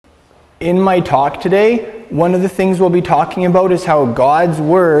in my talk today, one of the things we'll be talking about is how God's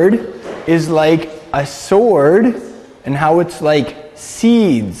Word is like a sword, and how it's like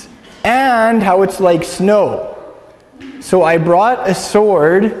seeds, and how it's like snow. So I brought a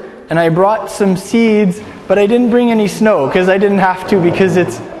sword, and I brought some seeds, but I didn't bring any snow, because I didn't have to, because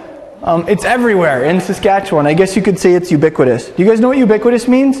it's everywhere in Saskatchewan. I guess you could say it's ubiquitous. Do you guys know what ubiquitous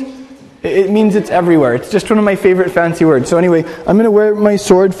means? It means it's everywhere. It's just one of my favorite fancy words. So anyway, I'm going to wear my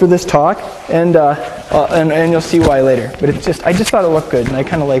sword for this talk, and you'll see why later. But I just thought it looked good, and I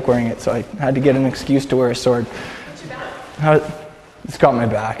kind of like wearing it, so I had to get an excuse to wear a sword. It's got my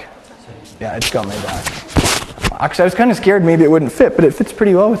back. Yeah, it's got my back. Actually, I was kind of scared maybe it wouldn't fit, but it fits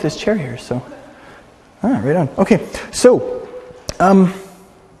pretty well with this chair here. So, right on. Okay, so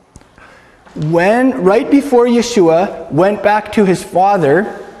right before Yeshua went back to his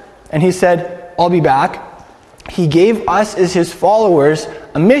Father, and he said, "I'll be back," he gave us as his followers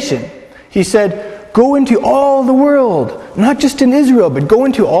a mission. He said, "Go into all the world, not just in Israel, but go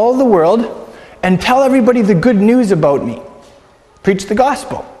into all the world and tell everybody the good news about me. Preach the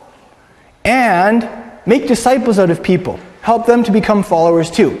gospel. And make disciples out of people. Help them to become followers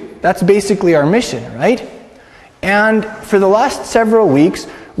too." That's basically our mission, right? And for the last several weeks,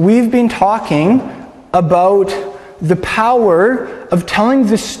 we've been talking about the power of telling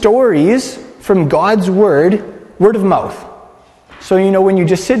the stories from God's word of mouth. So, when you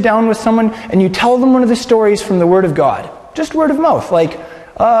just sit down with someone and you tell them one of the stories from the Word of God, just word of mouth, like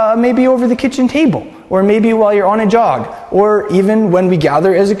maybe over the kitchen table, or maybe while you're on a jog, or even when we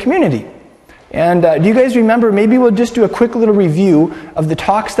gather as a community. And do you guys remember, maybe we'll just do a quick little review of the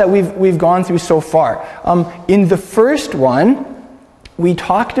talks that we've gone through so far. In the first one, we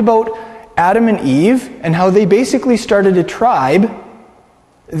talked about Adam and Eve and how they basically started a tribe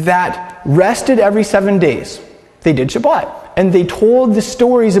that rested every 7 days. They did Shabbat. And they told the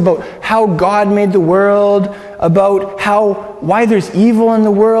stories about how God made the world, about why there's evil in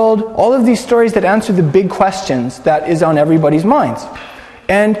the world, all of these stories that answer the big questions that is on everybody's minds.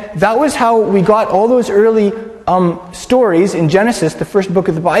 And that was how we got all those early stories in Genesis, the first book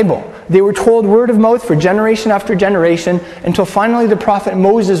of the Bible. They were told word of mouth for generation after generation until finally the prophet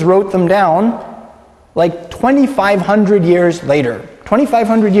Moses wrote them down like 2,500 years later.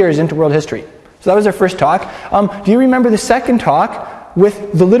 2,500 years into world history. So that was our first talk. Do you remember the second talk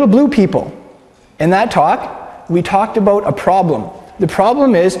with the little blue people? In that talk, we talked about a problem. The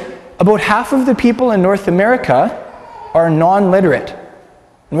problem is about half of the people in North America are non-literate.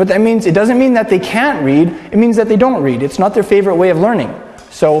 And what that means, it doesn't mean that they can't read, it means that they don't read. It's not their favorite way of learning.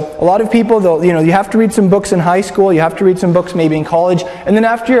 So a lot of people, you have to read some books in high school, you have to read some books maybe in college, and then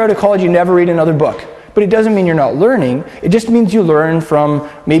after you're out of college you never read another book. But it doesn't mean you're not learning, it just means you learn from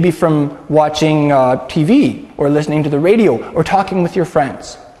watching TV, or listening to the radio, or talking with your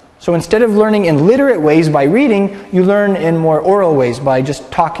friends. So instead of learning in literate ways by reading, you learn in more oral ways by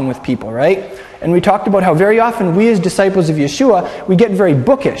just talking with people, right? And we talked about how very often we as disciples of Yeshua, we get very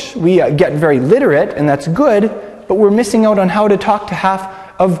bookish. We get very literate, and that's good, but we're missing out on how to talk to half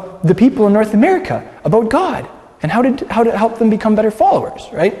of the people in North America about God, and how to help them become better followers,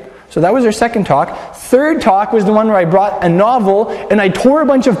 right? So that was our second talk. Third talk was the one where I brought a novel, and I tore a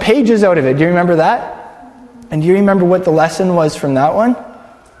bunch of pages out of it. Do you remember that? And do you remember what the lesson was from that one?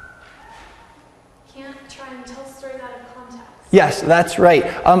 Yes, that's right.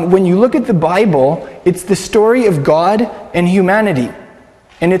 When you look at the Bible, it's the story of God and humanity.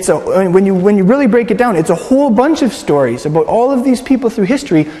 And when you really break it down, it's a whole bunch of stories about all of these people through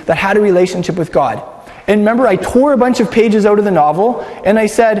history that had a relationship with God. And remember, I tore a bunch of pages out of the novel, and I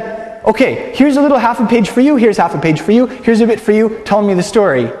said, okay, here's a little half a page for you, here's half a page for you, here's a bit for you, tell me the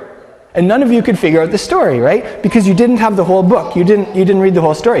story. And none of you could figure out the story, right? Because you didn't have the whole book. You didn't read the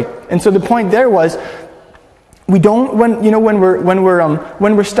whole story. And so the point there was, we don't,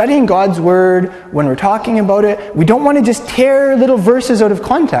 when we're studying God's Word, when we're talking about it, we don't want to just tear little verses out of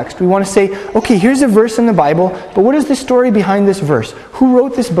context. We want to say, okay, here's a verse in the Bible, but what is the story behind this verse? Who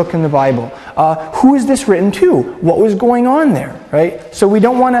wrote this book in the Bible? Who is this written to? What was going on there, right? So we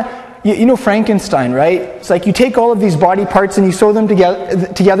don't want to, Frankenstein, right? It's like you take all of these body parts and you sew them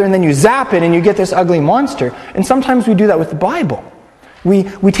together and then you zap it and you get this ugly monster. And sometimes we do that with the Bible.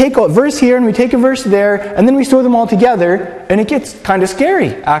 We take a verse here and we take a verse there, and then we sew them all together, and it gets kind of scary,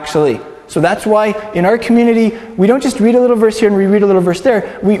 actually. So that's why in our community, we don't just read a little verse here and we read a little verse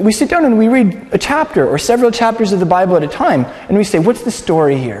there. We sit down and we read a chapter or several chapters of the Bible at a time, and we say, what's the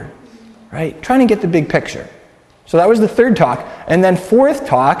story here? Right? Trying to get the big picture. So that was the third talk. And then fourth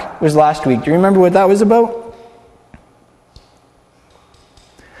talk was last week. Do you remember what that was about?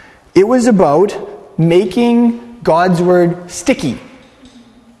 It was about making God's Word sticky.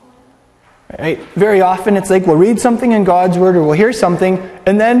 Right? Very often it's like we'll read something in God's Word or we'll hear something,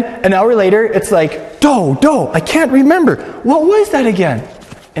 and then an hour later it's like, I can't remember. What was that again?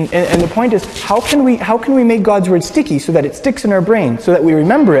 And the point is, how can we make God's Word sticky so that it sticks in our brain, so that we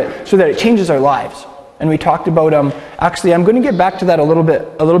remember it, so that it changes our lives? And we talked about, actually I'm going to get back to that a little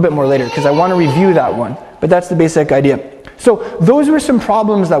bit more later, because I want to review that one. But that's the basic idea. So those were some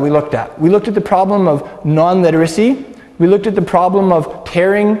problems that we looked at. We looked at the problem of non-literacy. We looked at the problem of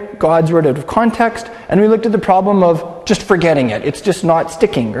tearing God's Word out of context, and we looked at the problem of just forgetting it. It's just not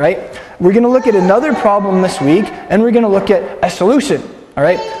sticking, right? We're going to look at another problem this week, and we're going to look at a solution, all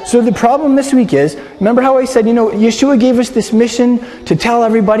right? So the problem this week is, remember how I said, Yeshua gave us this mission to tell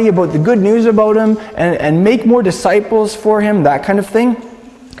everybody about the good news about Him and make more disciples for Him, that kind of thing?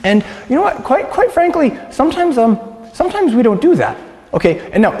 And you know what? Quite frankly, sometimes we don't do that.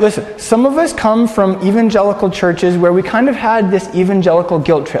 Okay, and now listen, some of us come from evangelical churches where we kind of had this evangelical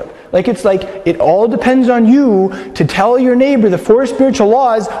guilt trip. It's like it all depends on you to tell your neighbor the 4 spiritual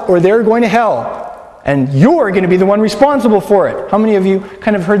laws or they're going to hell. And you're going to be the one responsible for it. How many of you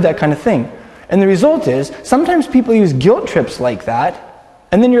kind of heard that kind of thing? And the result is, sometimes people use guilt trips like that,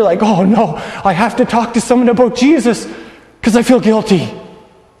 and then you're like, oh no, I have to talk to someone about Jesus because I feel guilty.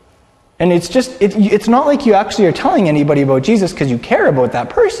 And it's not like you actually are telling anybody about Jesus because you care about that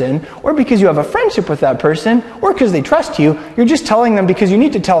person, or because you have a friendship with that person, or because they trust you. You're just telling them because you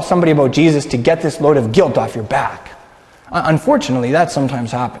need to tell somebody about Jesus to get this load of guilt off your back. Unfortunately, that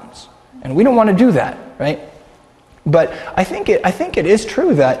sometimes happens. And we don't want to do that, right? But I think it is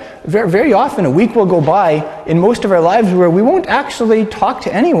true that very, very often a week will go by in most of our lives where we won't actually talk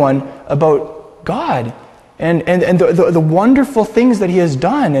to anyone about God. And the wonderful things that He has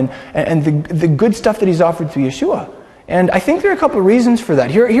done, and the good stuff that He's offered through Yeshua. And I think there are a couple of reasons for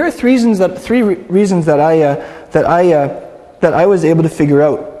that. Here are three reasons that I was able to figure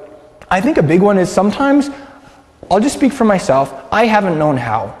out. I think a big one is sometimes, I'll just speak for myself, I haven't known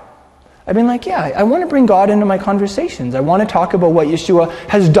how. I've been like, I want to bring God into my conversations. I want to talk about what Yeshua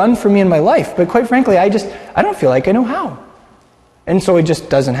has done for me in my life. But quite frankly, I don't feel like I know how. And so it just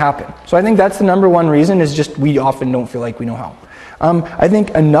doesn't happen. So I think that's the number one reason, is just we often don't feel like we know how. I think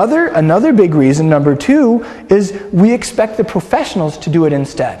another big reason, number 2, is we expect the professionals to do it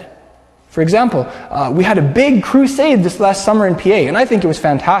instead. For example, we had a big crusade this last summer in PA, and I think it was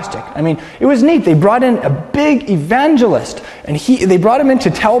fantastic. I mean, it was neat. They brought in a big evangelist, and they brought him in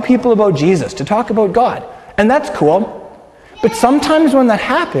to tell people about Jesus, to talk about God. And that's cool. But sometimes when that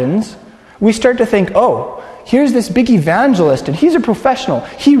happens, we start to think, here's this big evangelist, and he's a professional.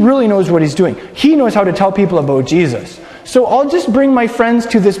 He really knows what he's doing. He knows how to tell people about Jesus. So I'll just bring my friends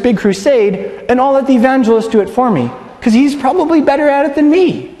to this big crusade, and I'll let the evangelist do it for me, because he's probably better at it than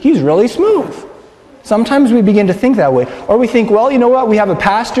me. He's really smooth. Sometimes we begin to think that way. Or we think, well, you know what? We have a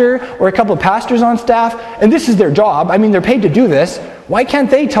pastor or a couple of pastors on staff, and this is their job. I mean, they're paid to do this. Why can't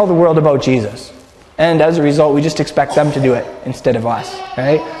they tell the world about Jesus? And as a result, we just expect them to do it instead of us.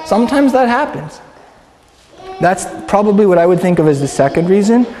 Right? Sometimes that happens. That's probably what I would think of as the second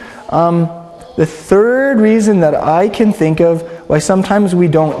reason. The third reason that I can think of why sometimes we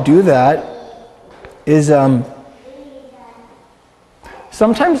don't do that is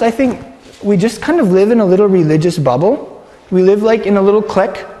sometimes I think we just kind of live in a little religious bubble. We live like in a little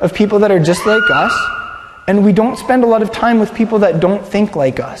clique of people that are just like us, and we don't spend a lot of time with people that don't think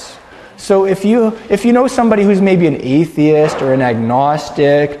like us. So if you know somebody who's maybe an atheist or an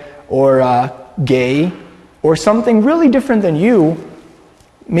agnostic or gay, or something really different than you,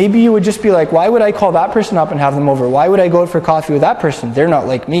 maybe you would just be like, why would I call that person up and have them over? Why would I go out for coffee with that person? They're not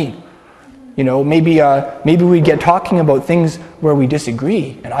like me. Maybe we'd get talking about things where we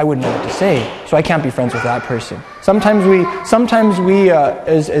disagree, and I wouldn't know what to say, so I can't be friends with that person. Sometimes we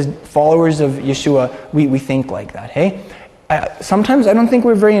as followers of Yeshua, we think like that, hey? Sometimes I don't think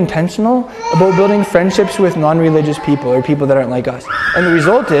we're very intentional about building friendships with non-religious people or people that aren't like us. And the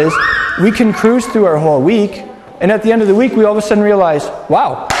result is, we can cruise through our whole week, and at the end of the week, we all of a sudden realize,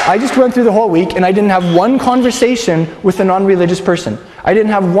 wow, I just went through the whole week and I didn't have one conversation with a non-religious person. I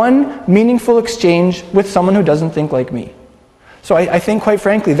didn't have one meaningful exchange with someone who doesn't think like me. So I think, quite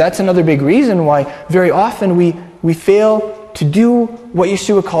frankly, that's another big reason why very often we fail to do what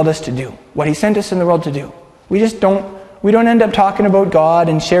Yeshua called us to do, what He sent us in the world to do. We don't end up talking about God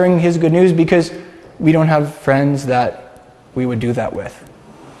and sharing His good news because we don't have friends that we would do that with.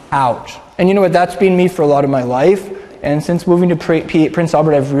 Ouch. And you know what? That's been me for a lot of my life. And since moving to Prince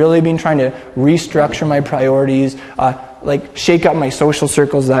Albert, I've really been trying to restructure my priorities, shake up my social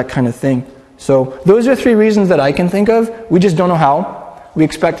circles, that kind of thing. So those are 3 reasons that I can think of. We just don't know how. We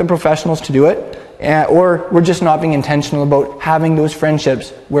expect the professionals to do it. Or we're just not being intentional about having those friendships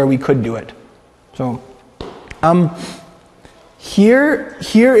where we could do it. So, here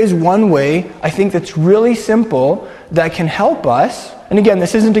is one way I think that's really simple that can help us. And again,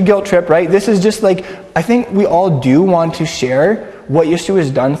 this isn't a guilt trip, right? This is just like, I think we all do want to share what Yeshua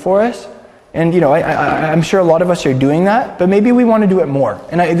has done for us. And, I'm sure a lot of us are doing that, but maybe we want to do it more.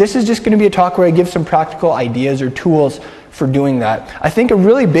 And this is just going to be a talk where I give some practical ideas or tools for doing that. I think a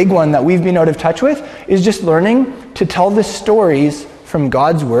really big one that we've been out of touch with is just learning to tell the stories from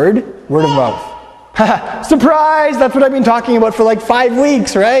God's word of mouth. Surprise! That's what I've been talking about for like 5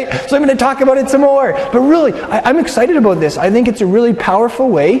 weeks, right? So I'm going to talk about it some more. But really, I'm excited about this. I think it's a really powerful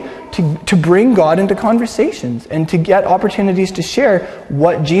way to bring God into conversations and to get opportunities to share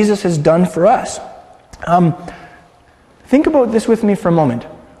what Jesus has done for us. Think about this with me for a moment.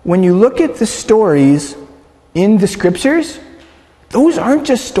 When you look at the stories in the scriptures, those aren't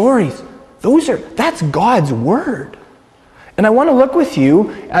just stories. That's God's word. And I want to look with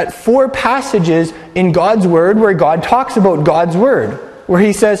you at 4 passages in God's word where God talks about God's word, where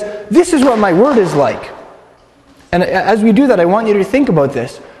he says, this is what my word is like. And as we do that, I want you to think about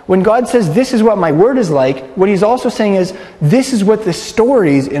this. When God says, this is what my word is like, what he's also saying is, this is what the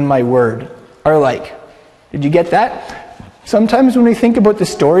stories in my word are like. Did you get that? Sometimes when we think about the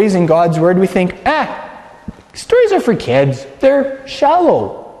stories in God's word, we think, stories are for kids. They're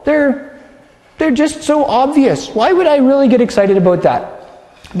shallow. They're just so obvious. Why would I really get excited about that?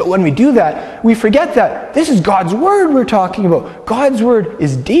 But when we do that, we forget that this is God's word we're talking about. God's word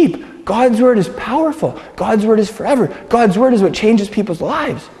is deep. God's word is powerful. God's word is forever. God's word is what changes people's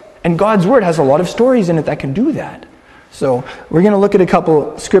lives. And God's word has a lot of stories in it that can do that. So we're going to look at a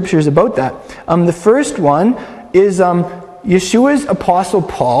couple scriptures about that. The first one is Yeshua's apostle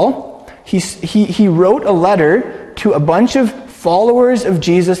Paul. He wrote a letter to a bunch of followers of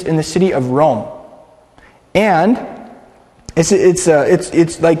Jesus in the city of Rome. And it's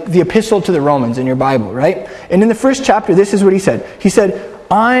like the epistle to the Romans in your Bible, right? And in the first chapter, this is what he said. He said,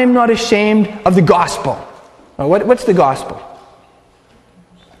 I'm not ashamed of the gospel. Now, what's the gospel?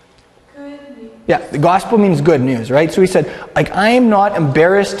 Good news. Yeah, the gospel means good news, right? So he said, I am not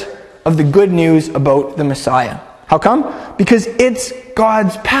embarrassed of the good news about the Messiah. How come? Because it's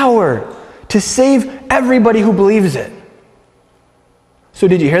God's power to save everybody who believes it. So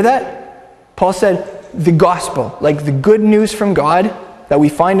did you hear that? Paul said, the gospel, like the good news from God that we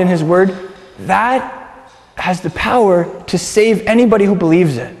find in his word, that has the power to save anybody who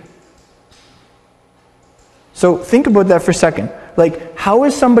believes it. So think about that for a second. Like, how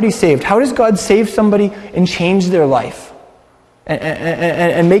is somebody saved? How does God save somebody and change their life?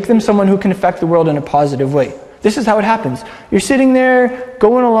 And make them someone who can affect the world in a positive way? This is how it happens. You're sitting there,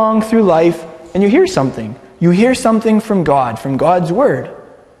 going along through life, and you hear something. You hear something from God, from God's word.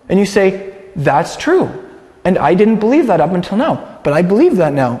 And you say, that's true. And I didn't believe that up until now. But I believe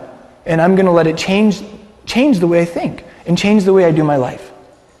that now. And I'm going to let it change the way I think. And change the way I do my life.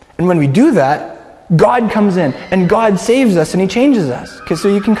 And when we do that, God comes in. And God saves us and he changes us. Okay, so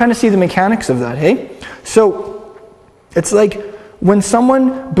you can kind of see the mechanics of that, hey? So, it's like when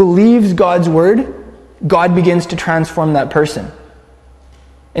someone believes God's word, God begins to transform that person.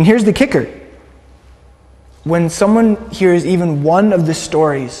 And here's the kicker. When someone hears even one of the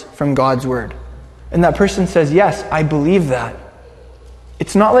stories from God's word, and that person says, yes, I believe that,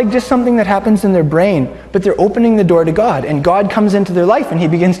 it's not like just something that happens in their brain, but they're opening the door to God, and God comes into their life and he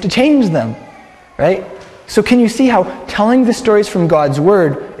begins to change them, right? So can you see how telling the stories from God's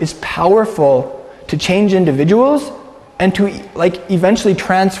word is powerful to change individuals and to eventually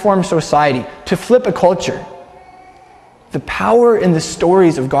transform society, to flip a culture? The power in the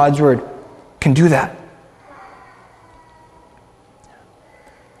stories of God's word can do that.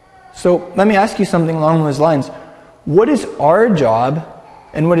 So let me ask you something along those lines. What is our job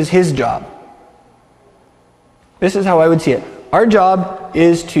and what is his job? This is how I would see it. Our job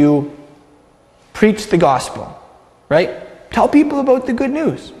is to preach the gospel, right? Tell people about the good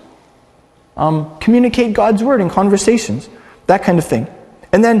news. Communicate God's word in conversations, that kind of thing.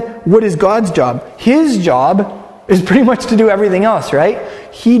 And then what is God's job? His job is pretty much to do everything else, right?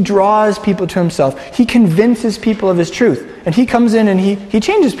 He draws people to himself. He convinces people of his truth. And he comes in and he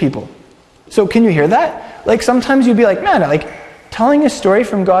changes people. So can you hear that? Like sometimes you'd be like, man, telling a story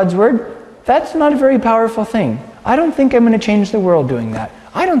from God's word, that's not a very powerful thing. I don't think I'm going to change the world doing that.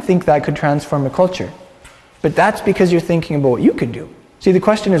 I don't think that could transform a culture. But that's because you're thinking about what you can do. See, the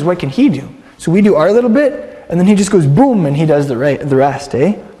question is, what can he do? So we do our little bit, and then he just goes boom, and he does the rest,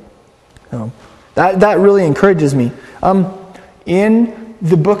 eh? So that really encourages me. In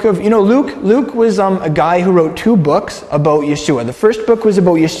the book of, Luke was a guy who wrote 2 books about Yeshua. The first book was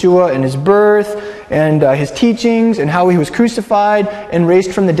about Yeshua and his birth and his teachings and how he was crucified and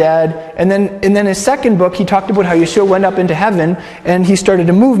raised from the dead. And then his second book, he talked about how Yeshua went up into heaven and he started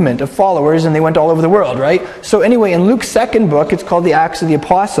a movement of followers and they went all over the world, right? So anyway, in Luke's second book, it's called the Acts of the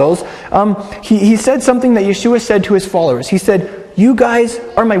Apostles, he said something that Yeshua said to his followers. He said, "You guys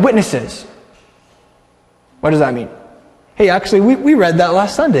are my witnesses." What does that mean? Hey, actually, we read that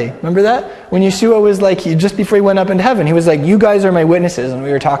last Sunday. Remember that? When Yeshua was like, just before he went up into heaven, he was like, "You guys are my witnesses." And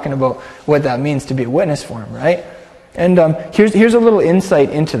we were talking about what that means to be a witness for him, right? And here's a little insight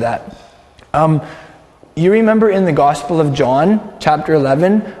into that. You remember in the Gospel of John, chapter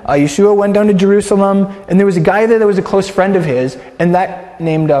 11, Yeshua went down to Jerusalem, and there was a guy there that was a close friend of his, and that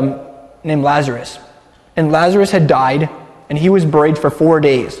named Lazarus. And Lazarus had died, and he was buried for 4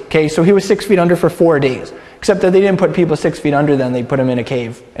 days. Okay, so he was 6 feet under for 4 days. Except that they didn't put people 6 feet under them, they put him in a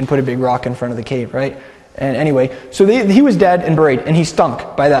cave and put a big rock in front of the cave, right? And anyway, so he was dead and buried, and he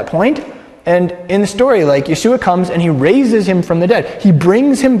stunk by that point. And in the story, like, Yeshua comes and he raises him from the dead. He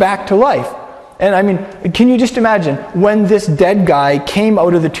brings him back to life. And I mean, can you just imagine when this dead guy came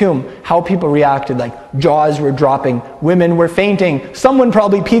out of the tomb, how people reacted? Like, jaws were dropping, women were fainting, someone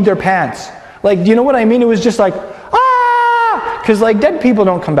probably peed their pants. Like, do you know what I mean? It was just like, because like dead people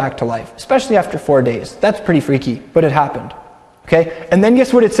don't come back to life, especially after 4 days. That's pretty freaky, but it happened. Okay, and then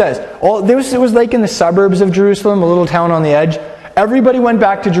guess what it says? It was like in the suburbs of Jerusalem, a little town on the edge. Everybody went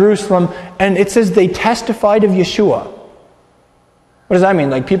back to Jerusalem, and it says they testified of Yeshua. What does that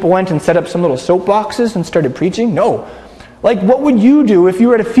mean? Like people went and set up some little soapboxes and started preaching? No. Like, what would you do if you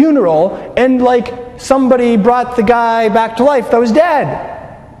were at a funeral and like somebody brought the guy back to life that was dead?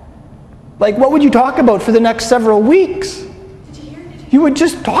 Like, what would you talk about for the next several weeks? You would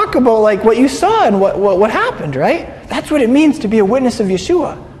just talk about like what you saw and what happened, right? That's what it means to be a witness of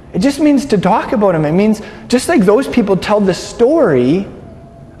Yeshua. It just means to talk about him. It means just like those people tell the story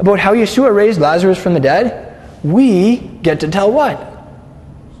about how Yeshua raised Lazarus from the dead, we get to tell what?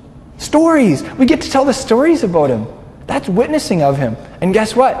 Stories. We get to tell the stories about him. That's witnessing of him. And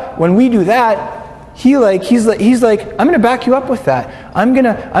guess what? When we do that, he's like, I'm going to back you up with that. I'm going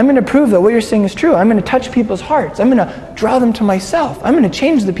to prove that what you're saying is true. I'm going to touch people's hearts. I'm going to draw them to myself. I'm going to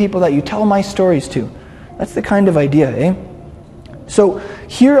change the people that you tell my stories to. That's the kind of idea, eh? So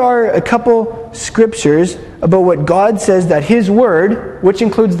here are a couple scriptures about what God says that His Word, which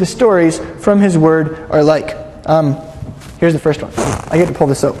includes the stories from His Word, are like. Here's the first one. I get to pull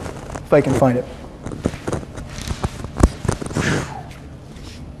this out if I can find it.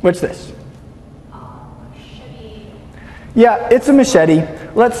 What's this? Yeah, it's a machete.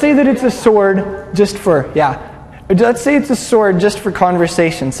 Let's say that it's a sword just for, let's say it's a sword just for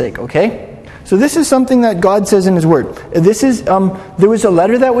conversation's sake, okay? So this is something that God says in His Word. This is, there was a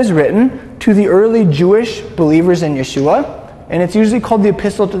letter that was written to the early Jewish believers in Yeshua, and it's usually called the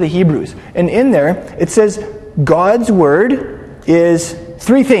Epistle to the Hebrews. And in there, it says God's Word is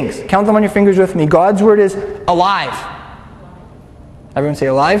 3 things. Count them on your fingers with me. God's Word is alive. Everyone say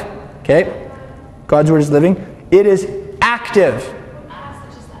alive. Okay. God's Word is living. It is active.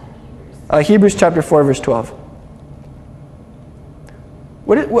 Hebrews chapter 4, verse 12.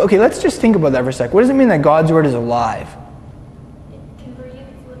 Okay, let's just think about that for a sec. What does it mean that God's Word is alive? It can breathe,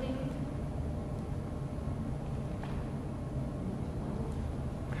 it's living.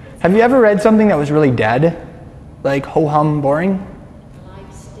 Have you ever read something that was really dead? Like ho-hum boring? Alive,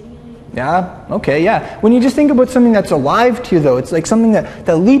 stimulating. Yeah? Okay, yeah. When you just think about something that's alive to you, though, it's like something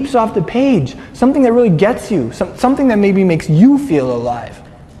that leaps off the page. Something that really gets you. Something that maybe makes you feel alive.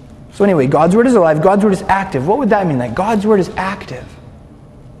 So anyway, God's Word is alive. God's Word is active. What would that mean? Like God's Word is active.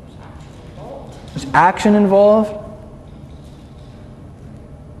 There's action involved.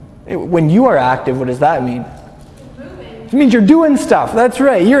 When you are active, what does that mean? It means you're doing stuff. That's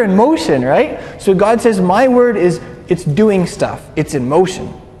right. You're in motion, right? So God says, my Word it's doing stuff. It's in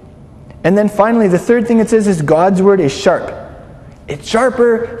motion. And then finally, the third thing it says is God's Word is sharp. It's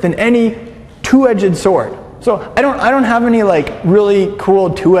sharper than any two-edged sword. So I don't have any like really cool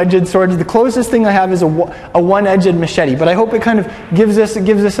two-edged swords. The closest thing I have is a one-edged machete. But I hope it kind of gives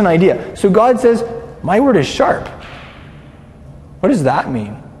us an idea. So God says, my Word is sharp. What does that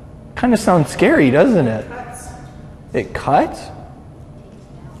mean? Kind of sounds scary, doesn't it? It cuts?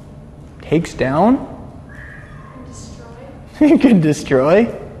 Takes down? It can destroy?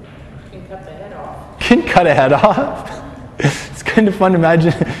 Can cut the head off. Can cut a head off? It's kind of fun to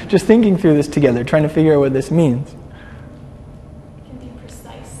imagine just thinking through this together, trying to figure out what this means. It can be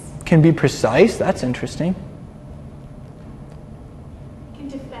precise. Can be precise? That's interesting. It can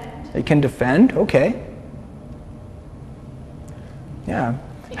defend. It can defend? Okay. Yeah.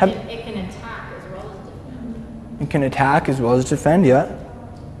 It can attack as well as defend. It can attack as well as defend, yeah.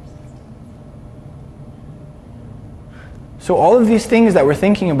 So all of these things that we're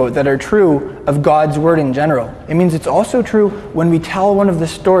thinking about that are true of God's Word in general, it means it's also true when we tell one of the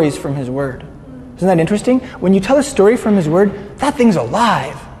stories from His Word. Isn't that interesting? When you tell a story from His Word, that thing's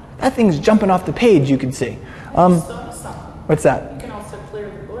alive. That thing's jumping off the page, you could see. What's that? You can also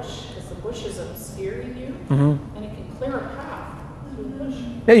clear the bush, because the bush is obscuring you, and it can clear a path through the bush.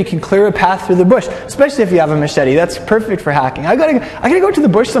 Yeah, you can clear a path through the bush, especially if you have a machete. That's perfect for hacking. I gotta go to the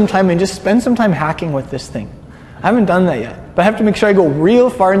bush sometime and just spend some time hacking with this thing. I haven't done that yet, but I have to make sure I go real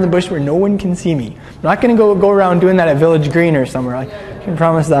far in the bush where no one can see me. I'm not going to go around doing that at Village Green or somewhere. I can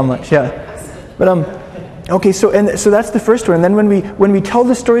promise that much. Yeah, but okay. So that's the first one. And then when we tell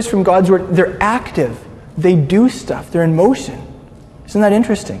the stories from God's Word, they're active. They do stuff. They're in motion. Isn't that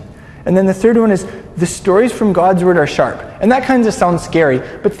interesting? And then the third one is the stories from God's Word are sharp. And that kind of sounds scary,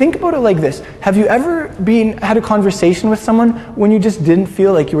 but think about it like this: have you ever had a conversation with someone when you just didn't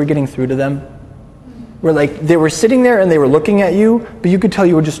feel like you were getting through to them? Where like they were sitting there and they were looking at you, but you could tell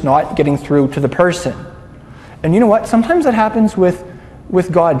you were just not getting through to the person. And you know what? Sometimes that happens with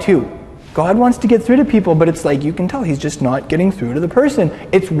God too. God wants to get through to people, but it's like you can tell He's just not getting through to the person.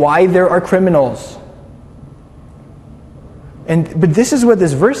 It's why there are criminals. But this is what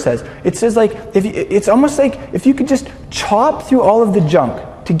this verse says. It says like it's almost like if you could just chop through all of the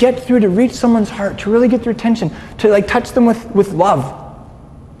junk to get through, to reach someone's heart, to really get their attention, to like touch them with love.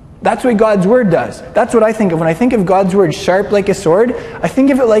 That's what God's Word does. That's what I think of. When I think of God's Word sharp like a sword, I think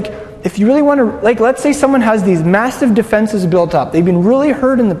of it like if you really want to, like let's say someone has these massive defenses built up. They've been really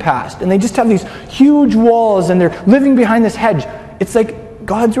hurt in the past, and they just have these huge walls, and they're living behind this hedge. It's like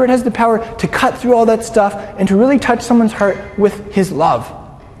God's Word has the power to cut through all that stuff and to really touch someone's heart with His love.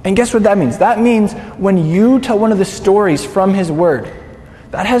 And guess what that means? That means when you tell one of the stories from His Word,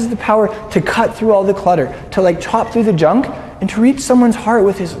 that has the power to cut through all the clutter, to like chop through the junk, and to reach someone's heart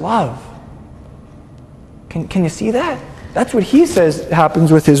with His love. Can you see that? That's what He says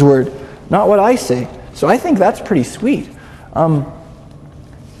happens with His Word, not what I say. So I think that's pretty sweet.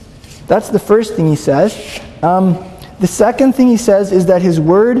 That's the first thing He says. The second thing He says is that His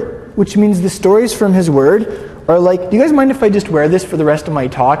Word, which means the stories from His Word, are like, do you guys mind if I just wear this for the rest of my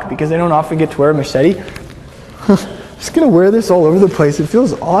talk? Because I don't often get to wear a machete. I'm just going to wear this all over the place. It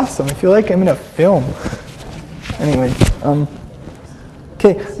feels awesome. I feel like I'm in a film. Anyway,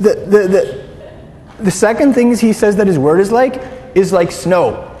 okay. The second thing He says that His Word is like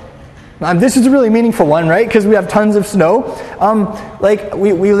snow. This is a really meaningful one, right? Because we have tons of snow.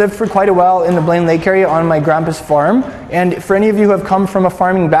 We lived for quite a while in the Blaine Lake area on my grandpa's farm. And for any of you who have come from a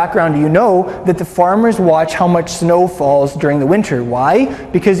farming background, you know that the farmers watch how much snow falls during the winter. Why?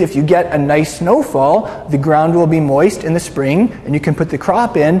 Because if you get a nice snowfall, the ground will be moist in the spring, and you can put the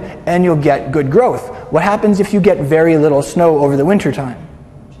crop in, and you'll get good growth. What happens if you get very little snow over the winter time?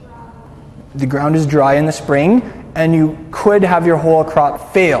 The ground is dry in the spring, and you could have your whole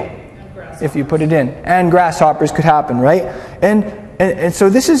crop fail if you put it in. And grasshoppers could happen, right? And so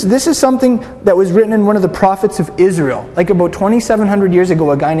this is something that was written in one of the prophets of Israel, like about 2,700 years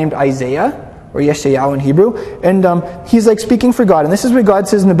ago, a guy named Isaiah, or Yeshayahu in Hebrew, and he's like speaking for God. And this is what God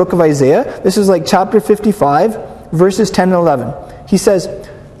says in the book of Isaiah. This is like chapter 55, verses 10 and 11. He says,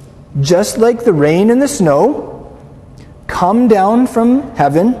 "Just like the rain and the snow come down from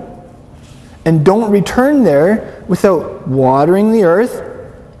heaven and don't return there without watering the earth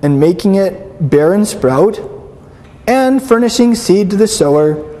and making it bear and sprout, and furnishing seed to the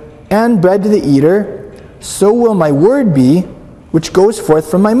sower, and bread to the eater, so will my word be, which goes forth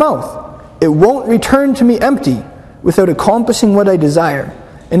from my mouth. It won't return to me empty, without accomplishing what I desire,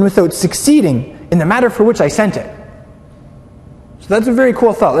 and without succeeding in the matter for which I sent it." So that's a very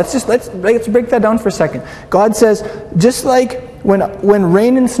cool thought. Let's break that down for a second. God says, just like when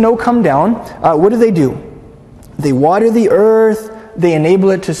rain and snow come down, what do? They water the earth. They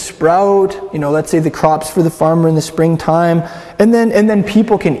enable it to sprout, let's say the crops for the farmer in the springtime, and then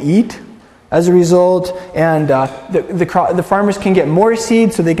people can eat as a result, and the farmers can get more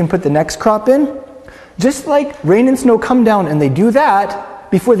seed so they can put the next crop in. Just like rain and snow come down and they do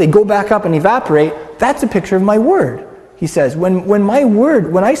that before they go back up and evaporate, that's a picture of my word. He says, when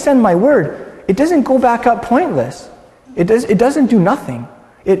I send my word, it doesn't go back up pointless. It doesn't do nothing.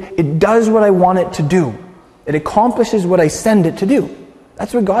 It does what I want it to do. It accomplishes what I send it to do.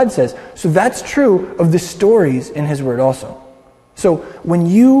 That's what God says. So that's true of the stories in His Word also. So when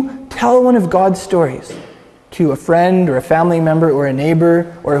you tell one of God's stories to a friend or a family member or a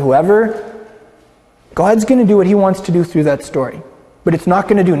neighbor or whoever, God's going to do what He wants to do through that story. But it's not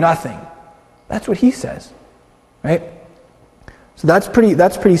going to do nothing. That's what He says. Right? So that's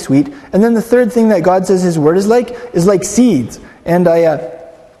pretty sweet. And then the third thing that God says his word is like seeds. And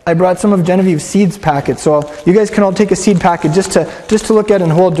I brought some of Genevieve's seeds packets, so you guys can all take a seed packet just to look at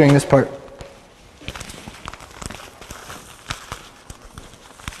and hold during this part.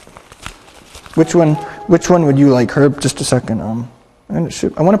 Which one would you like, Herb? Just a second. I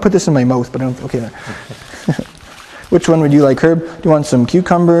want to put this in my mouth, but I don't. Okay. Which one would you like, Herb? Do you want some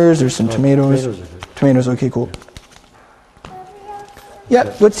cucumbers or some tomatoes? Tomatoes are good. Tomatoes. Okay, cool.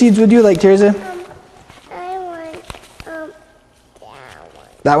 Yeah. What seeds would you like, Teresa? I want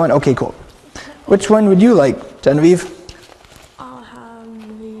That one? Okay, cool. Which one would you like, Genevieve? I'll have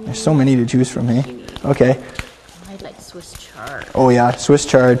the... There's so many to choose from, hey? Okay. I like Swiss chard. Oh yeah, Swiss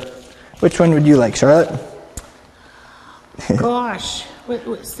chard. Which one would you like, Charlotte? Gosh,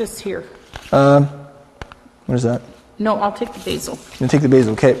 what's this here? What is that? No, I'll take the basil. You take the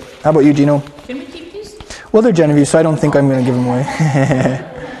basil, okay. How about you, Gino? Can we keep these? Well, they're Genevieve, so I don't think I'm going to give them away.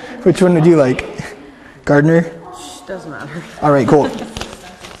 Which one would you like? Gardener? Doesn't matter. All right, cool.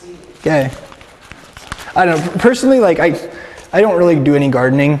 Okay. I don't know. Personally, like I don't really do any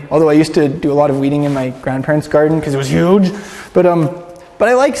gardening. Although I used to do a lot of weeding in my grandparents' garden because it was huge. But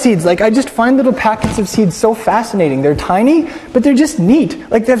I like seeds. Like I just find little packets of seeds so fascinating. They're tiny, but they're just neat.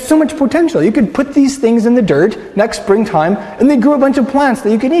 Like they have so much potential. You could put these things in the dirt next springtime, and they grow a bunch of plants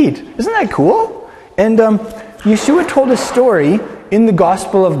that you can eat. Isn't that cool? And Yeshua told a story in the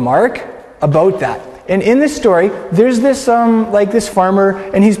Gospel of Mark about that. And in this story, there's this this farmer,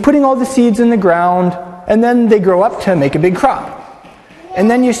 and he's putting all the seeds in the ground, and then they grow up to make a big crop. And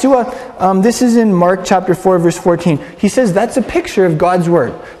then Yeshua, this is in Mark chapter 4, verse 14. He says that's a picture of God's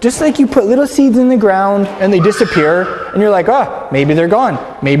word. Just like you put little seeds in the ground and they disappear, and you're like, maybe they're gone.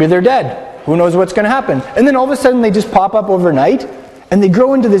 Maybe they're dead. Who knows what's going to happen? And then all of a sudden they just pop up overnight, and they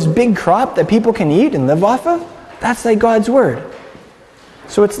grow into this big crop that people can eat and live off of. That's like God's word.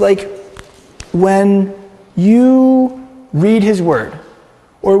 So it's like when you read his word,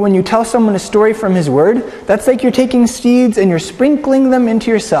 or when you tell someone a story from his word, that's like you're taking seeds and you're sprinkling them into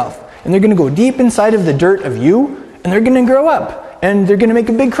yourself. And they're going to go deep inside of the dirt of you, and they're going to grow up, and they're going to make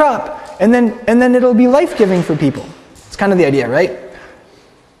a big crop. And then it'll be life-giving for people. It's kind of the idea, right?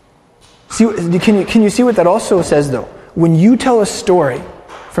 Can you see what that also says, though? When you tell a story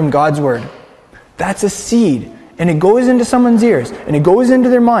from God's word, that's a seed. And it goes into someone's ears, and it goes into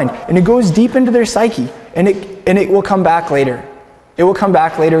their mind, and it goes deep into their psyche, and it will come back later. It will come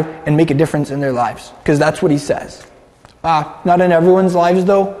back later and make a difference in their lives. Because that's what he says. Not in everyone's lives,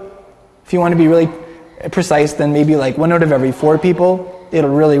 though. If you want to be really precise, then maybe like 1 out of every 4 people, it'll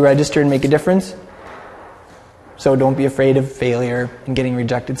really register and make a difference. So don't be afraid of failure and getting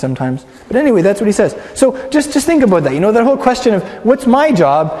rejected sometimes. But anyway, that's what he says. So just think about that. You know, that whole question of what's my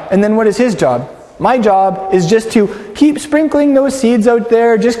job and then what is his job? My job is just to keep sprinkling those seeds out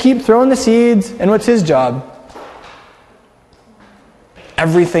there. Just keep throwing the seeds. And what's his job?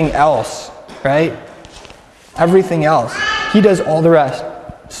 Everything else, right? Everything else. He does all the rest.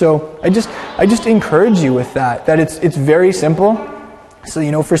 So I just encourage you with that it's very simple. So,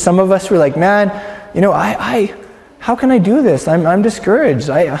 you know, for some of us, we're like, man, you know, how can I do this? I'm discouraged.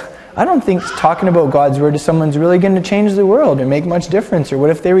 I don't think talking about God's word to someone's really going to change the world or make much difference. Or what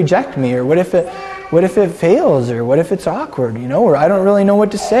if they reject me? Or what if it fails? Or what if it's awkward? You know, or I don't really know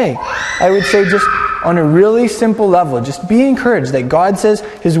what to say. I would say just on a really simple level, just be encouraged that God says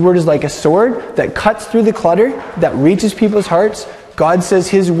his word is like a sword that cuts through the clutter, that reaches people's hearts. God says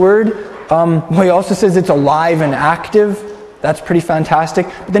his word, he also says it's alive and active. That's pretty fantastic.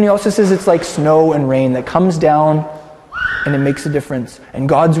 But then he also says it's like snow and rain that comes down and it makes a difference. And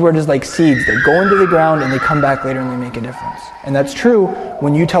God's word is like seeds that go into the ground and they come back later and they make a difference. And that's true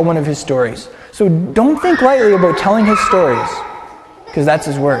when you tell one of his stories. So don't think lightly about telling his stories, because that's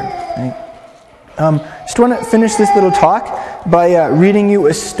his word. Right? Just want to finish this little talk by reading you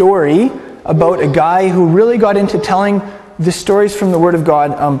a story about a guy who really got into telling the stories from the Word of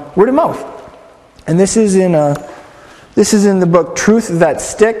God, word of mouth. And this is in the book Truth That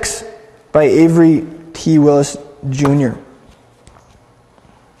Sticks by Avery T. Willis Jr.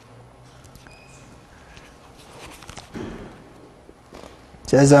 It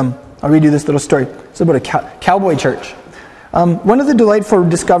says, I'll read you this little story. It's about a cowboy church. One of the delightful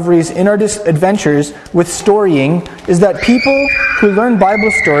discoveries in our adventures with storying is that people who learn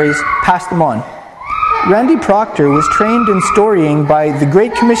Bible stories pass them on. Randy Proctor was trained in storying by the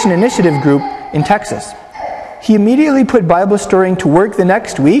Great Commission Initiative Group in Texas. He immediately put Bible storying to work the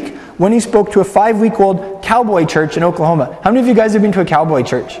next week when he spoke to a 5-week-old cowboy church in Oklahoma. How many of you guys have been to a cowboy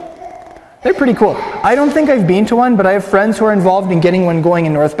church? They're pretty cool. I don't think I've been to one, but I have friends who are involved in getting one going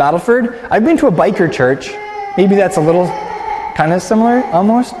in North Battleford. I've been to a biker church. Maybe that's a little kind of similar,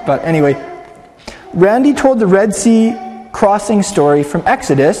 almost. But anyway, Randy told the Red Sea crossing story from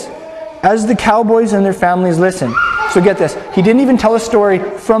Exodus as the cowboys and their families listened. So get this, he didn't even tell a story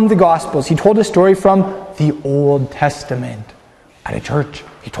from the Gospels. He told a story from the Old Testament. At a church,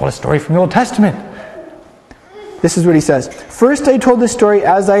 he told a story from the Old Testament. This is what he says. First I told the story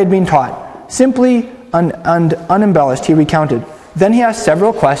as I had been taught, simply and unembellished, he recounted. Then he asked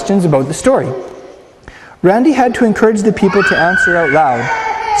several questions about the story. Randy had to encourage the people to answer out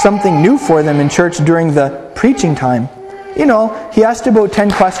loud, something new for them in church during the preaching time. You know, he asked about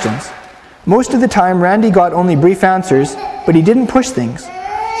 10 questions. Most of the time, Randy got only brief answers, but he didn't push things.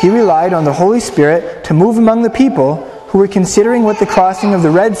 He relied on the Holy Spirit to move among the people who were considering what the crossing of the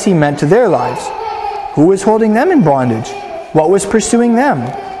Red Sea meant to their lives. Who was holding them in bondage? What was pursuing them?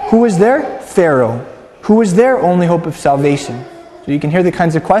 Who was their Pharaoh? Who was their only hope of salvation? So you can hear the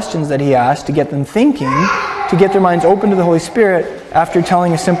kinds of questions that he asked to get them thinking, to get their minds open to the Holy Spirit after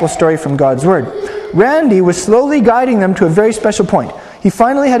telling a simple story from God's Word. Randy was slowly guiding them to a very special point. He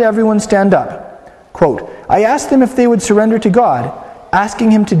finally had everyone stand up. Quote, I asked them if they would surrender to God, asking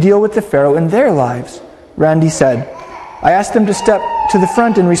him to deal with the Pharaoh in their lives. Randy said, I asked them to step to the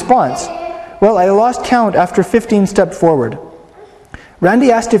front in response. Well, I lost count after 15 stepped forward.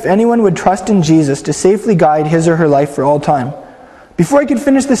 Randy asked if anyone would trust in Jesus to safely guide his or her life for all time. Before I could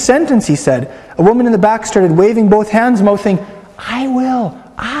finish the sentence, he said, a woman in the back started waving both hands, mouthing, I will,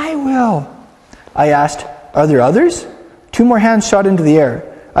 I will. I asked, are there others? 2 more hands shot into the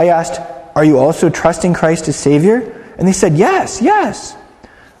air. I asked, are you also trusting Christ as Savior? And they said, yes, yes.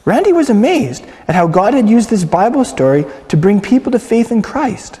 Randy was amazed at how God had used this Bible story to bring people to faith in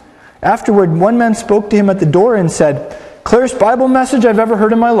Christ. Afterward, one man spoke to him at the door and said, clearest Bible message I've ever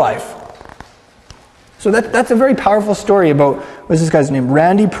heard in my life. So that's a very powerful story about, what's this guy's name?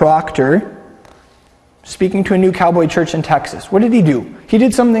 Randy Proctor, speaking to a new cowboy church in Texas. What did he do? He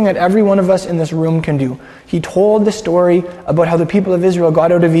did something that every one of us in this room can do. He told the story about how the people of Israel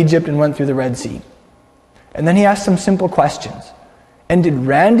got out of Egypt and went through the Red Sea. And then he asked some simple questions. And did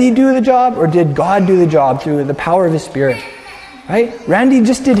Randy do the job, or did God do the job through the power of His Spirit? Right? Randy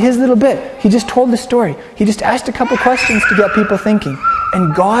just did his little bit. He just told the story. He just asked a couple questions to get people thinking.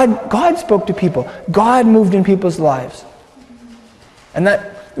 And God spoke to people. God moved in people's lives. And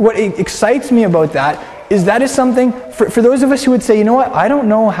what excites me about that is something, for those of us who would say, you know what, I don't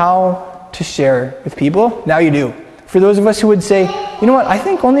know how to share with people, now you do. For those of us who would say, you know what, I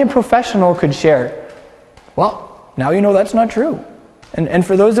think only a professional could share. Well, now you know that's not true. And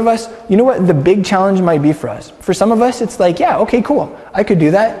for those of us, you know what the big challenge might be for us? For some of us, it's like, yeah, okay, cool, I could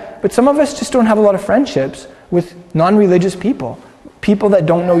do that. But some of us just don't have a lot of friendships with non-religious people that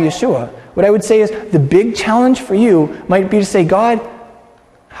don't know Yeshua. What I would say is the big challenge for you might be to say, God,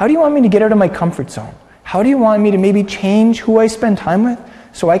 how do you want me to get out of my comfort zone? How do you want me to maybe change who I spend time with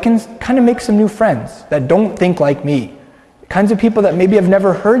so I can kind of make some new friends that don't think like me? Kinds of people that maybe have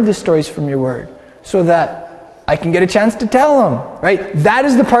never heard the stories from your word, so that I can get a chance to tell them, right? That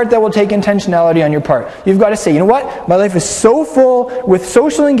is the part that will take intentionality on your part. You've got to say, you know what? My life is so full with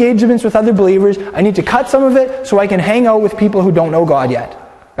social engagements with other believers, I need to cut some of it so I can hang out with people who don't know God yet,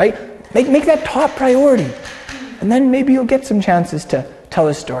 right? Make that top priority. And then maybe you'll get some chances to tell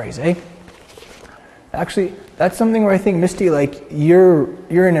us stories, eh? Actually, that's something where I think, Misty, like, you're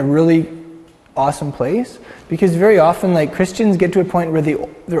in a really awesome place, because very often, like, Christians get to a point where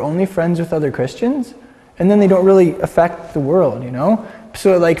they're only friends with other Christians, and then they don't really affect the world, you know?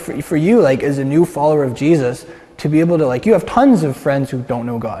 So, like, for you, like, as a new follower of Jesus, to be able to, like, you have tons of friends who don't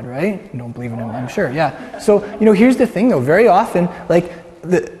know God, right? You don't believe in Him, I'm sure, yeah. So, you know, here's the thing, though. Very often, I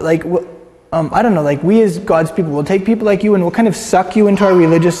don't know, like, we as God's people will take people like you and we'll kind of suck you into our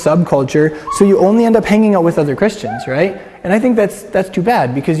religious subculture, so you only end up hanging out with other Christians, right? And I think that's too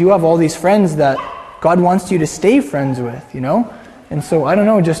bad, because you have all these friends that God wants you to stay friends with, you know? And so, I don't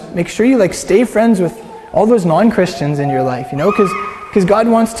know, just make sure you, like, stay friends with all those non-Christians in your life, you know, because God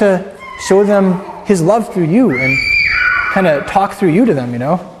wants to show them His love through you and kind of talk through you to them, you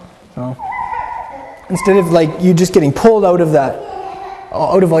know. So, instead of, like, you just getting pulled out of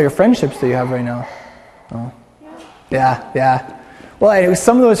all your friendships that you have right now. Oh. Yeah. Well,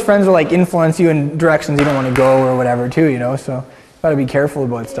 some of those friends will, like, influence you in directions you don't want to go or whatever too, you know. So, got to be careful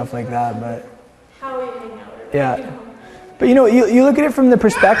about stuff like that. But How we hang out. yeah. But you know, you look at it from the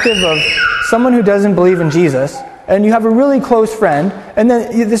perspective of someone who doesn't believe in Jesus, and you have a really close friend, and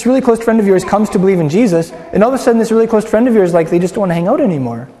then this really close friend of yours comes to believe in Jesus, and all of a sudden this really close friend of yours, like, they just don't want to hang out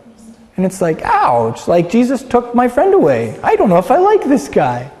anymore. And it's like, ouch, like, Jesus took my friend away. I don't know if I like this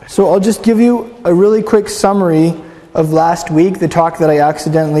guy. So I'll just give you a really quick summary of last week, the talk that I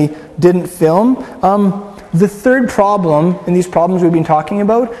accidentally didn't film. The third problem in these problems we've been talking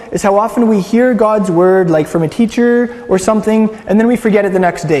about is how often we hear God's word like from a teacher or something, and then we forget it the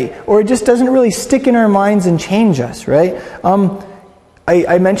next day. Or it just doesn't really stick in our minds and change us, right?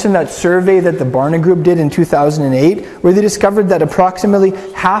 I mentioned that survey that the Barna Group did in 2008, where they discovered that approximately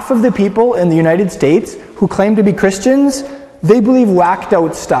half of the people in the United States who claim to be Christians, they believe whacked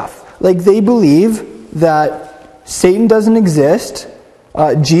out stuff. Like they believe that Satan doesn't exist,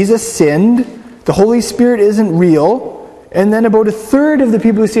 Jesus sinned, the Holy Spirit isn't real, and then about a third of the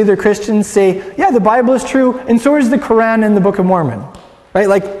people who say they're Christians say, yeah, the Bible is true, and so is the Quran and the Book of Mormon. Right?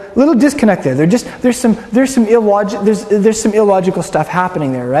 Like, a little disconnect there. There's some illogical stuff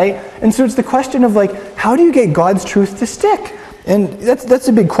happening there, right? And so it's the question of like, how do you get God's truth to stick? And that's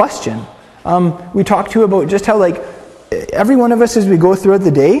a big question. We talked too about just how like every one of us as we go throughout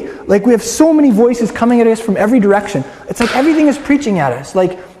the day, like we have so many voices coming at us from every direction. It's like everything is preaching at us.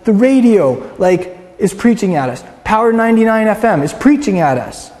 Like the radio, like is preaching at us. Power 99 FM is preaching at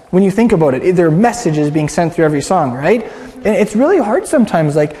us. When you think about it, there are messages being sent through every song, right? And it's really hard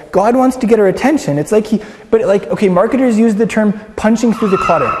sometimes. Like God wants to get our attention. It's like marketers use the term punching through the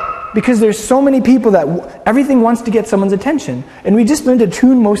clutter because there's so many people that everything wants to get someone's attention, and we just learn to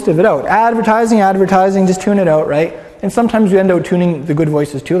tune most of it out. Advertising, just tune it out, right? And sometimes we end up tuning the good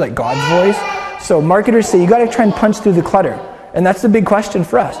voices too, like God's voice. So marketers say you got to try and punch through the clutter, and that's the big question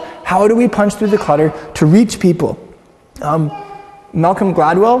for us. How do we punch through the clutter to reach people? Malcolm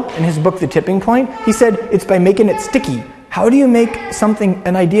Gladwell, in his book The Tipping Point, he said it's by making it sticky. How do you make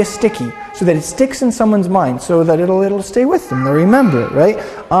an idea sticky so that it sticks in someone's mind, so that it'll stay with them, they'll remember it, right?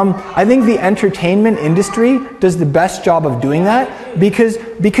 I think the entertainment industry does the best job of doing that because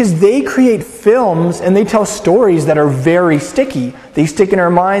they create films and they tell stories that are very sticky. They stick in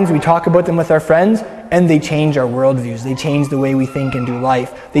our minds, we talk about them with our friends, and they change our worldviews. They change the way we think and do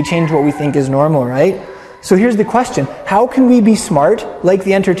life. They change what we think is normal, right? So here's the question. How can we be smart like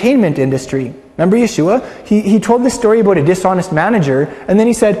the entertainment industry? Remember Yeshua? He told this story about a dishonest manager, and then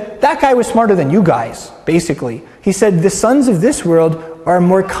he said, that guy was smarter than you guys, basically. He said, the sons of this world are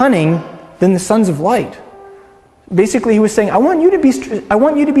more cunning than the sons of light. Basically, he was saying, I want you to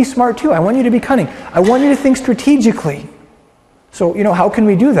be smart too. I want you to be cunning. I want you to think strategically. So, how can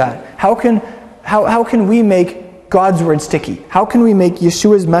we do that? How can we make God's word sticky? How can we make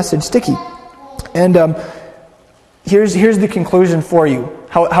Yeshua's message sticky? And here's the conclusion for you.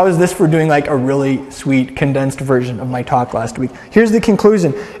 How is this for doing like a really sweet condensed version of my talk last week? Here's the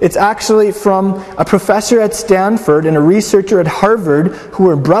conclusion. It's actually from a professor at Stanford and a researcher at Harvard who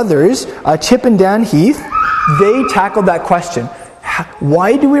are brothers, Chip and Dan Heath. They tackled that question.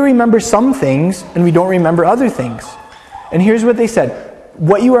 Why do we remember some things and we don't remember other things? And here's what they said.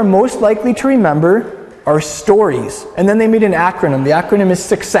 What you are most likely to remember are stories. And then they made an acronym. The acronym is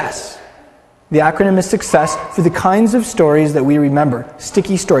SUCCESS. The acronym is SUCCESS for the kinds of stories that we remember.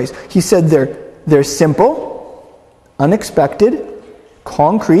 Sticky stories. He said they're simple, unexpected,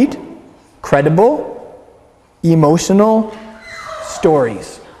 concrete, credible, emotional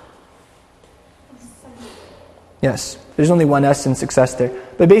stories. Yes, there's only one S in success there.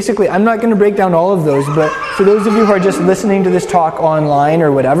 But basically, I'm not going to break down all of those, but for those of you who are just listening to this talk online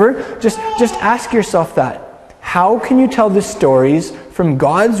or whatever, just ask yourself that. How can you tell the stories from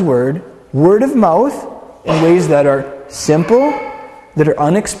God's word of mouth, in ways that are simple, that are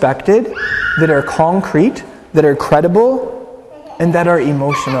unexpected, that are concrete, that are credible, and that are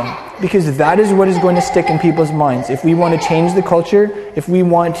emotional? Because that is what is going to stick in people's minds. If we want to change the culture, if we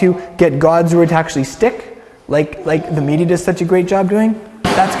want to get God's word to actually stick, like the media does such a great job doing,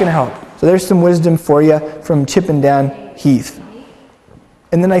 that's going to help. So there's some wisdom for you from Chip and Dan Heath.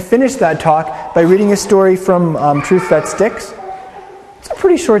 And then I finished that talk by reading a story from Truth That Sticks. It's a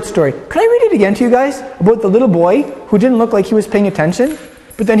pretty short story. Could I read it again to you guys? About the little boy who didn't look like he was paying attention,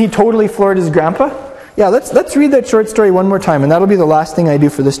 but then he totally floored his grandpa? Yeah, let's read that short story one more time, and that'll be the last thing I do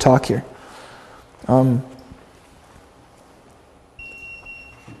for this talk here. All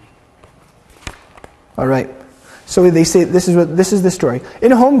right. So they say this is the story.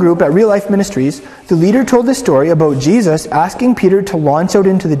 In a home group at Real Life Ministries, the leader told the story about Jesus asking Peter to launch out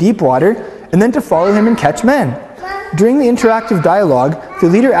into the deep water and then to follow him and catch men. During the interactive dialogue, the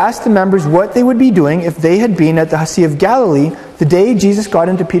leader asked the members what they would be doing if they had been at the Sea of Galilee the day Jesus got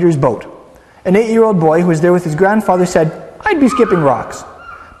into Peter's boat. An 8-year-old boy who was there with his grandfather said, "I'd be skipping rocks."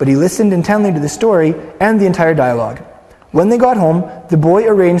 But he listened intently to the story and the entire dialogue. When they got home, the boy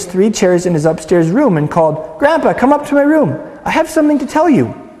arranged 3 chairs in his upstairs room and called, "Grandpa, come up to my room. I have something to tell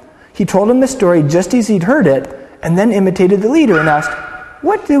you." He told him the story just as he'd heard it, and then imitated the leader and asked,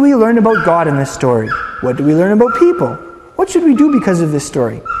 "What do we learn about God in this story? What do we learn about people? What should we do because of this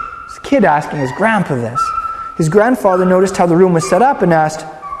story?" This kid asking his grandpa this. His grandfather noticed how the room was set up and asked,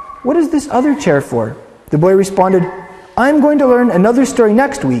 "What is this other chair for?" The boy responded, "I'm going to learn another story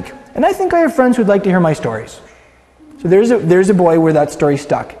next week, and I think I have friends who'd like to hear my stories." So there's a boy where that story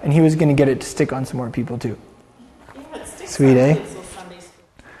stuck, and he was going to get it to stick on some more people too. Yeah, it sticks Sweet, on eh? kids those Sundays.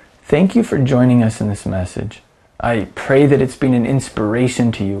 Thank you for joining us in this message. I pray that it's been an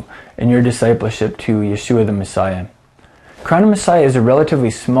inspiration to you in your discipleship to Yeshua the Messiah. Crown of Messiah is a relatively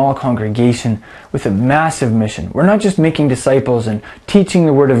small congregation with a massive mission. We're not just making disciples and teaching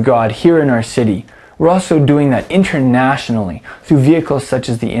the Word of God here in our city. We're also doing that internationally through vehicles such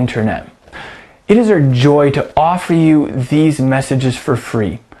as the internet. It is our joy to offer you these messages for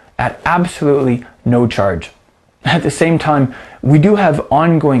free at absolutely no charge. At the same time, we do have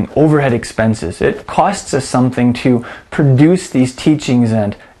ongoing overhead expenses. It costs us something to produce these teachings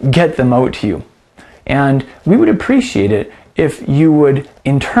and get them out to you. And we would appreciate it if you would,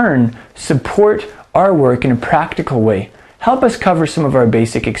 in turn, support our work in a practical way. Help us cover some of our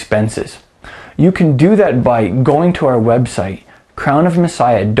basic expenses. You can do that by going to our website,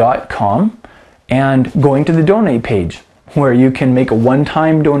 crownofmessiah.com, and going to the donate page, where you can make a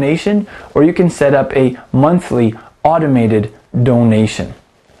one-time donation or you can set up a monthly automated donation.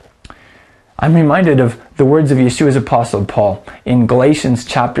 I'm reminded of the words of Yeshua's apostle Paul in Galatians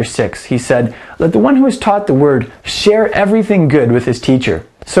chapter 6. He said, "Let the one who is taught the word share everything good with his teacher."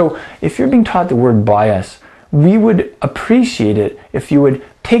 So if you're being taught the word by us, we would appreciate it if you would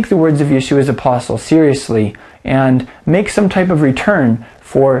take the words of Yeshua's apostle seriously and make some type of return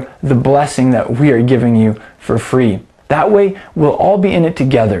for the blessing that we are giving you for free. That way, we'll all be in it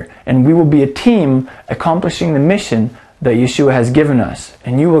together, and we will be a team accomplishing the mission that Yeshua has given us.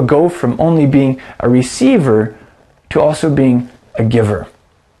 And you will go from only being a receiver to also being a giver.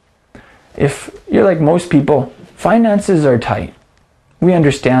 If you're like most people, finances are tight. We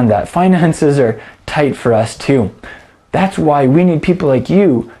understand that. Finances are tight for us too. That's why we need people like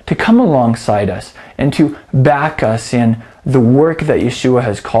you to come alongside us and to back us in the work that Yeshua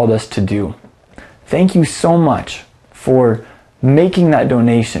has called us to do. Thank you so much for making that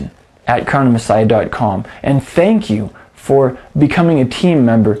donation at crownofmessiah.com, and thank you for becoming a team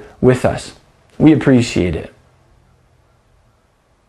member with us. We appreciate it.